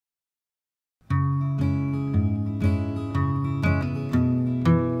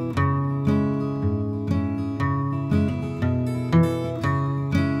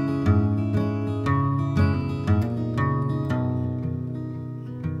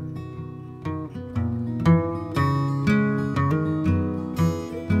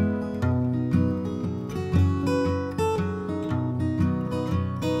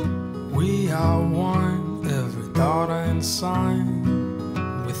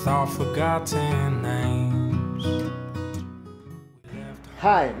with our forgotten names.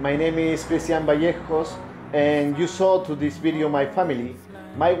 Hi, my name is C.Vallejos, and you saw to this video my family.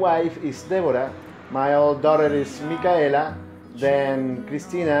 My wife is Deborah, my old daughter is Micaela, then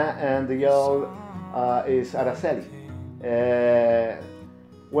Cristina, and the old is Araceli.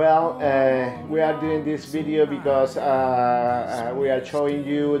 We are doing this video because we are showing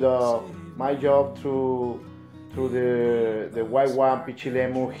you my job through the Y1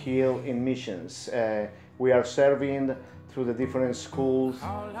 Pichilemu Hill in missions. We are serving through the different schools,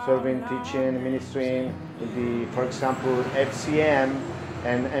 serving, teaching, ministering, for example, FCM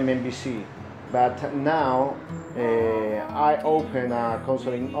and MMBC. But now I open a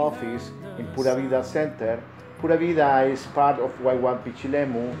counseling office in Pura Vida Center. Pura Vida is part of Y1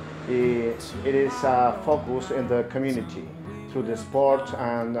 Pichilemu. It is focused in the community through the sports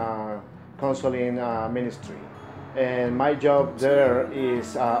and counseling ministry. And my job there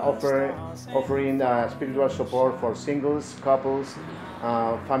is offering spiritual support for singles, couples,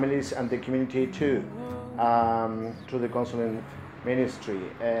 families, and the community too, through the counseling ministry.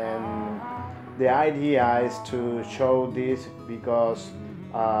 And the idea is to show this because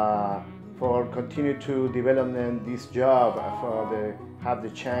for continue to development this job, have the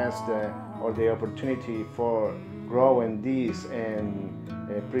chance or the opportunity for growing this and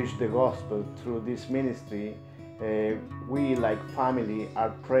preach the gospel through this ministry. We like family are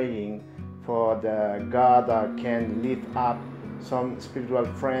praying for the God that can lift up some spiritual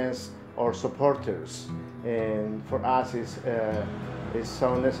friends or supporters, and for us is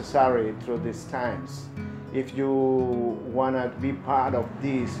so necessary through these times. If you want to be part of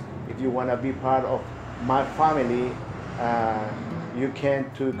this, if you want to be part of my family, you can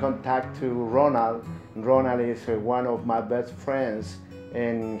contact to Ronald. Ronald is one of my best friends,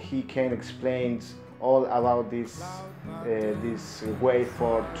 and he can explain all about this way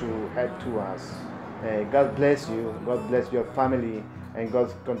to help to us. God bless you, God bless your family, and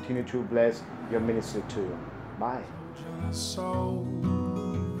God continue to bless your ministry too. Bye. So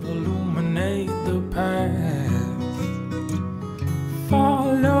illuminate the path.